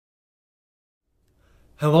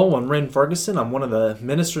Hello, I'm Ren Ferguson. I'm one of the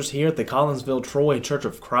ministers here at the Collinsville Troy Church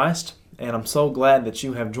of Christ, and I'm so glad that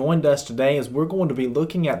you have joined us today as we're going to be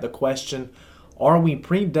looking at the question, are we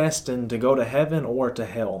predestined to go to heaven or to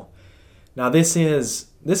hell? Now, this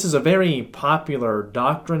is a very popular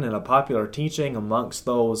doctrine and a popular teaching amongst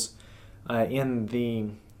those in the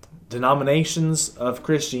denominations of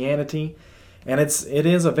Christianity, and it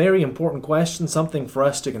is a very important question, something for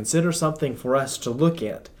us to consider, something for us to look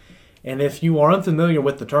at. And if you are unfamiliar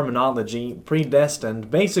with the terminology, predestined,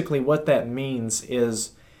 basically what that means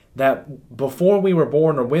is that before we were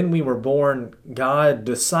born or when we were born, God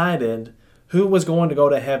decided who was going to go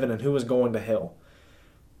to heaven and who was going to hell.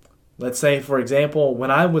 Let's say, for example, when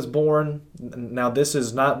I was born, now this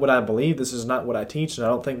is not what I believe, this is not what I teach, and I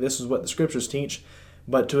don't think this is what the Scriptures teach,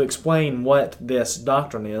 but to explain what this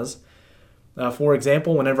doctrine is, for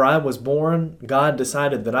example, whenever I was born, God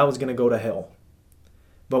decided that I was going to go to hell.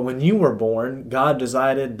 But when you were born, God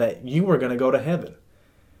decided that you were going to go to heaven.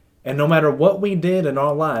 And no matter what we did in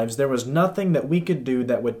our lives, there was nothing that we could do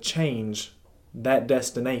that would change that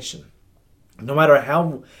destination. No matter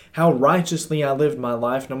how righteously I lived my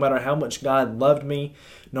life, no matter how much God loved me,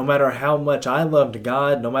 no matter how much I loved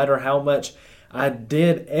God, no matter how much I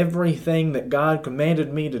did everything that God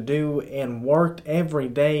commanded me to do and worked every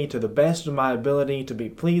day to the best of my ability to be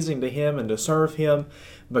pleasing to Him and to serve Him,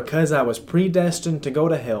 because I was predestined to go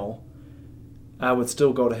to hell, I would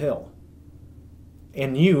still go to hell.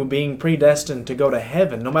 And you, being predestined to go to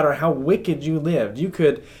heaven, no matter how wicked you lived, you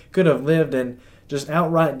could have lived in just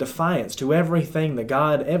outright defiance to everything that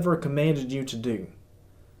God ever commanded you to do.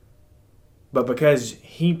 But because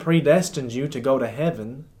He predestined you to go to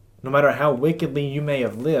heaven, no matter how wickedly you may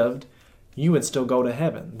have lived, you would still go to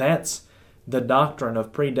heaven. That's the doctrine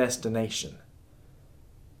of predestination.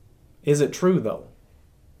 Is it true, though?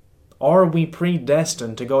 Are we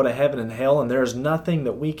predestined to go to heaven and hell, and there is nothing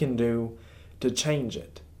that we can do to change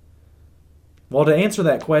it? Well, to answer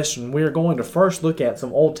that question, we are going to first look at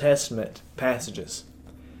some Old Testament passages.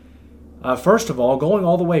 First of all, going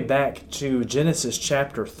all the way back to Genesis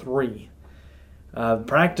chapter 3,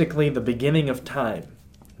 practically the beginning of time.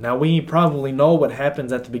 Now, we probably know what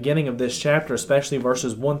happens at the beginning of this chapter, especially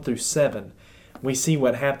verses 1 through 7. We see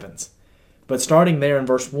what happens. But starting there in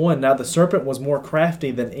verse 1, now the serpent was more crafty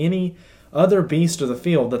than any other beast of the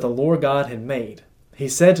field that the Lord God had made. He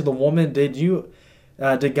said to the woman, Did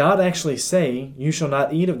God actually say, You shall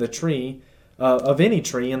not eat of the tree, of any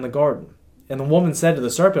tree in the garden? And the woman said to the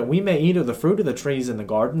serpent, We may eat of the fruit of the trees in the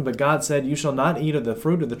garden, but God said, You shall not eat of the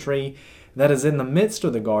fruit of the tree that is in the midst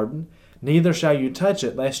of the garden, neither shall you touch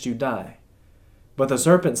it, lest you die. But the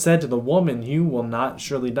serpent said to the woman, You will not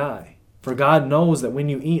surely die. For God knows that when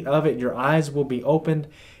you eat of it, your eyes will be opened,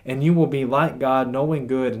 and you will be like God, knowing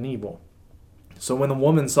good and evil. So when the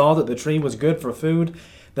woman saw that the tree was good for food,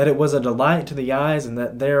 that it was a delight to the eyes, and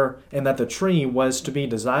that the tree was to be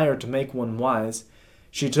desired to make one wise,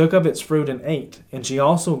 she took of its fruit and ate. And she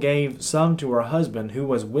also gave some to her husband who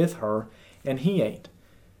was with her, and he ate.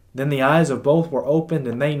 Then the eyes of both were opened,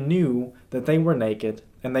 and they knew that they were naked,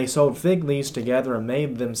 and they sewed fig leaves together and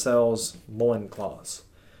made themselves loincloths.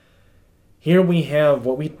 Here we have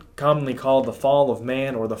what we commonly call the fall of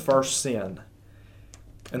man, or the first sin.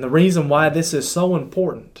 And the reason why this is so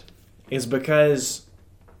important is because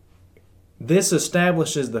this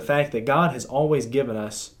establishes the fact that God has always given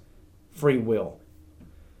us free will.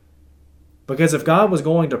 Because if God was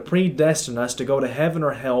going to predestine us to go to heaven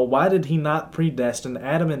or hell, why did He not predestine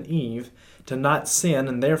Adam and Eve to not sin,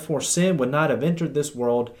 and therefore sin would not have entered this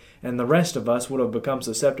world, and the rest of us would have become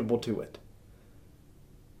susceptible to it?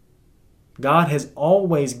 God has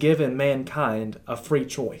always given mankind a free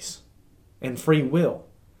choice and free will.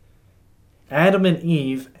 Adam and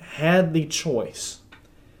Eve had the choice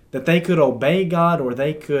that they could obey God or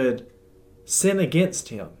they could sin against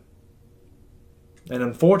Him. And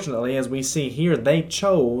unfortunately, as we see here, they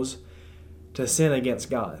chose to sin against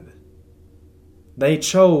God. They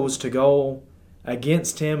chose to go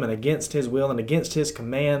against Him and against His will and against His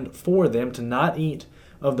command for them to not eat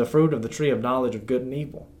of the fruit of the tree of knowledge of good and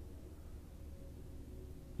evil.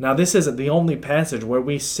 Now, this isn't the only passage where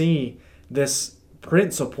we see this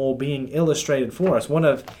principle being illustrated for us. One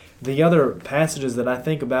of the other passages that I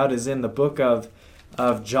think about is in the book of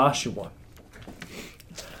Joshua.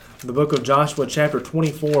 The book of Joshua, chapter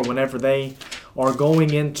 24, whenever they are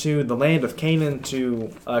going into the land of Canaan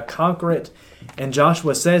to conquer it. And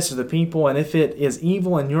Joshua says to the people, And if it is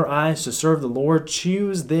evil in your eyes to serve the Lord,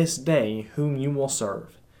 choose this day whom you will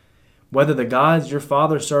serve. Whether the gods your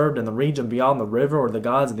father served in the region beyond the river, or the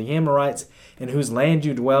gods of the Amorites, in whose land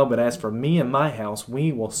you dwell, but as for me and my house,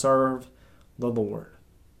 we will serve the Lord.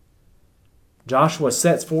 Joshua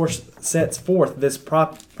sets forth this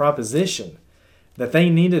proposition that they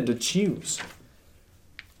needed to choose.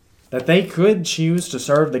 That they could choose to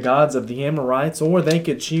serve the gods of the Amorites, or they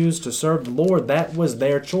could choose to serve the Lord. That was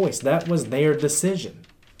their choice. That was their decision.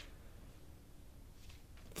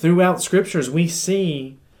 Throughout Scriptures, we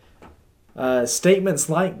see statements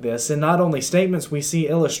like this, and not only statements, we see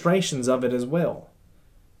illustrations of it as well,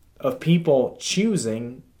 of people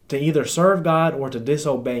choosing to either serve God or to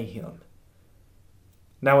disobey Him.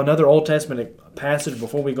 Now, another Old Testament passage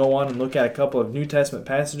before we go on and look at a couple of New Testament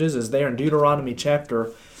passages is there in Deuteronomy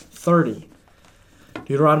chapter 30.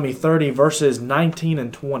 Deuteronomy 30, verses 19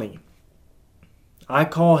 and 20. I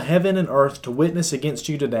call heaven and earth to witness against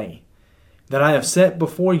you today, that I have set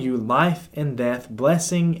before you life and death,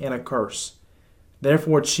 blessing and a curse.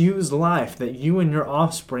 Therefore choose life, that you and your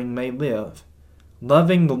offspring may live,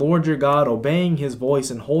 loving the Lord your God, obeying His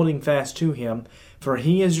voice and holding fast to Him, for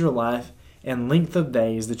He is your life and length of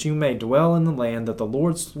days, that you may dwell in the land that the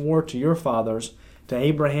Lord swore to your fathers, to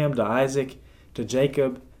Abraham, to Isaac, to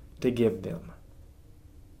Jacob, to give them.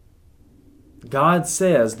 God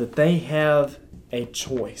says that they have a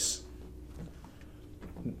choice.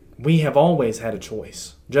 We have always had a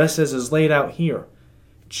choice, just as is laid out here.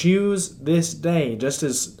 Choose this day, just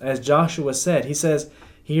as Joshua said. He says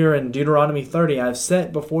here in Deuteronomy 30, I have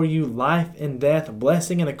set before you life and death, a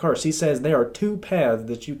blessing and a curse. He says there are two paths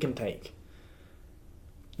that you can take.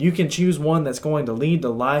 You can choose one that's going to lead to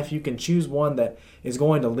life. You can choose one that is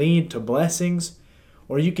going to lead to blessings.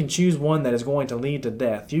 Or you can choose one that is going to lead to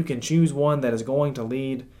death. You can choose one that is going to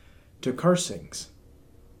lead to cursings.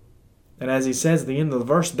 And as he says at the end of the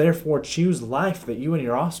verse, therefore choose life, that you and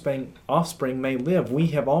your offspring may live. We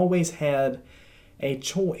have always had a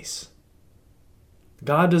choice.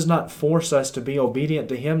 God does not force us to be obedient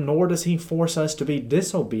to Him, nor does He force us to be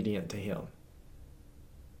disobedient to Him.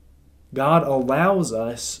 God allows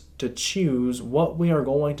us to choose what we are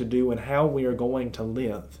going to do and how we are going to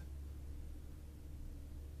live.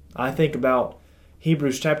 I think about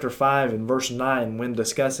Hebrews chapter 5 and verse 9 when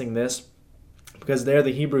discussing this, because there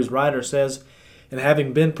the Hebrews writer says, and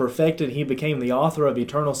having been perfected, He became the author of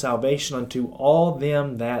eternal salvation unto all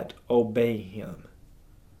them that obey Him.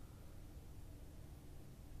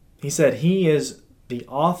 He said He is the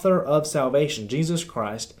author of salvation. Jesus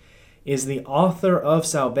Christ is the author of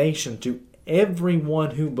salvation to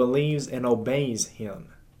everyone who believes and obeys Him.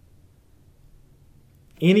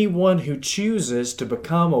 Anyone who chooses to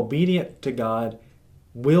become obedient to God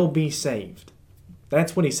will be saved.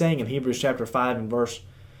 That's what he's saying in Hebrews chapter 5 and verse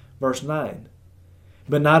 9.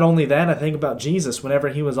 But not only that, I think about Jesus whenever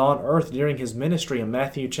He was on earth during His ministry in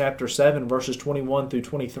Matthew chapter 7 verses 21 through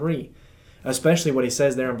 23. Especially what He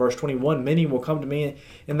says there in verse 21, many will come to me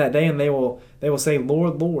in that day and they will say,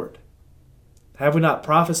 Lord, Lord, have we not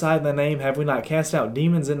prophesied in Thy name? Have we not cast out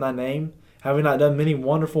demons in Thy name? Have we not done many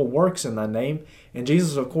wonderful works in Thy name? And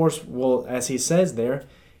Jesus, of course, will, as He says there,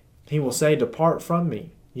 He will say, depart from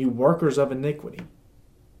me, you workers of iniquity.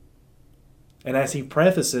 And as He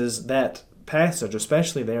prefaces that passage,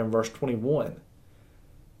 especially there in verse 21,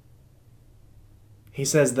 He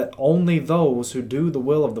says that only those who do the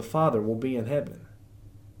will of the Father will be in heaven.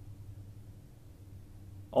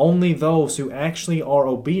 Only those who actually are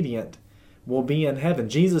obedient will be in heaven.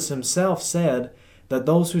 Jesus Himself said that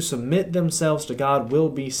those who submit themselves to God will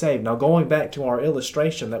be saved. Now, going back to our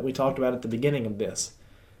illustration that we talked about at the beginning of this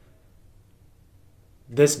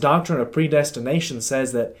doctrine of predestination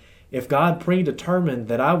says that if God predetermined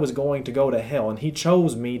that I was going to go to hell, and He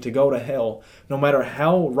chose me to go to hell, no matter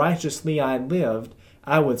how righteously I lived,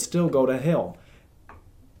 I would still go to hell.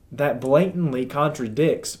 That blatantly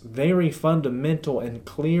contradicts very fundamental and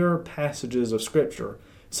clear passages of Scripture,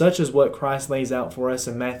 such as what Christ lays out for us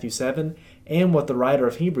in Matthew 7 and what the writer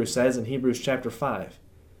of Hebrews says in Hebrews chapter 5.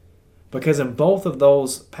 Because in both of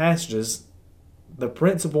those passages, the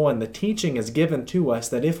principle and the teaching is given to us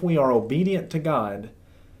that if we are obedient to God,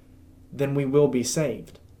 then we will be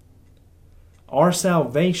saved. Our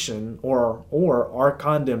salvation or our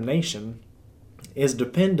condemnation is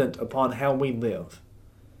dependent upon how we live.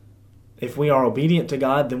 If we are obedient to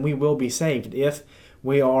God, then we will be saved. If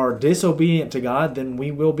we are disobedient to God, then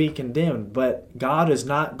we will be condemned. But God is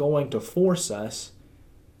not going to force us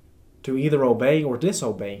to either obey or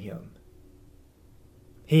disobey Him.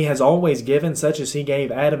 He has always given, such as He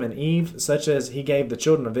gave Adam and Eve, such as He gave the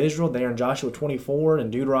children of Israel there in Joshua 24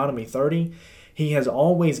 and Deuteronomy 30. He has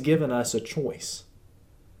always given us a choice.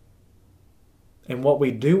 And what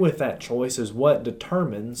we do with that choice is what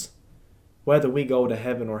determines whether we go to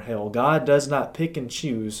heaven or hell. God does not pick and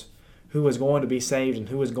choose who is going to be saved and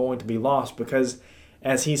who is going to be lost, because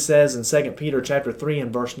As he says in 2 Peter chapter 3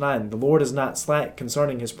 and verse 9, the Lord is not slack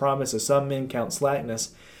concerning his promise, as some men count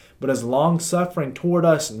slackness, but is long-suffering toward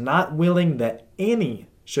us, not willing that any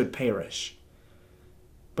should perish,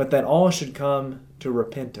 but that all should come to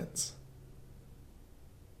repentance.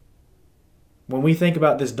 When we think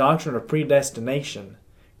about this doctrine of predestination,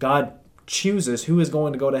 God chooses who is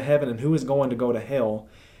going to go to heaven and who is going to go to hell.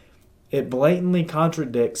 It blatantly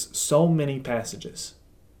contradicts so many passages.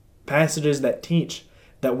 Passages that teach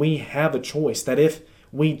that we have a choice, that if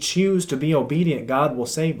we choose to be obedient, God will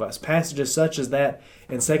save us. Passages such as that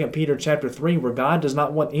in 2 Peter chapter 3, where God does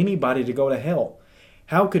not want anybody to go to hell.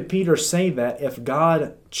 How could Peter say that if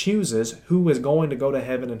God chooses who is going to go to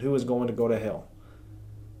heaven and who is going to go to hell?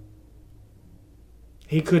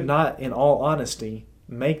 He could not, in all honesty,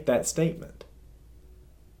 make that statement.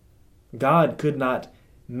 God could not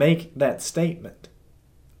make that statement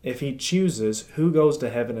if he chooses who goes to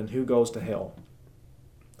heaven and who goes to hell.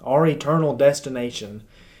 Our eternal destination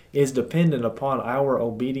is dependent upon our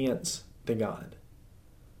obedience to God.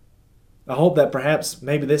 I hope that perhaps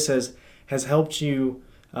maybe this has helped you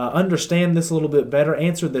understand this a little bit better,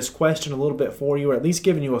 answer this question a little bit for you, or at least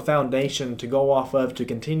given you a foundation to go off of to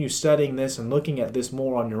continue studying this and looking at this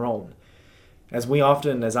more on your own. As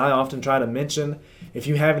I often try to mention, if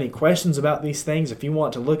you have any questions about these things, if you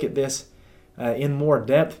want to look at this in more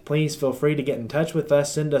depth, please feel free to get in touch with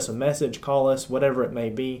us, send us a message, call us, whatever it may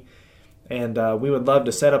be. And we would love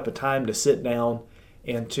to set up a time to sit down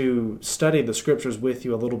and to study the Scriptures with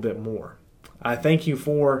you a little bit more. I thank you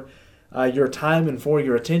for your time and for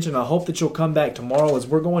your attention. I hope that you'll come back tomorrow, as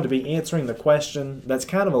we're going to be answering the question that's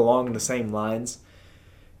kind of along the same lines.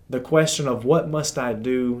 The question of, what must I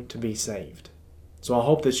do to be saved? So I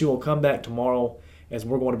hope that you will come back tomorrow, as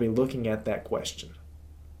we're going to be looking at that question.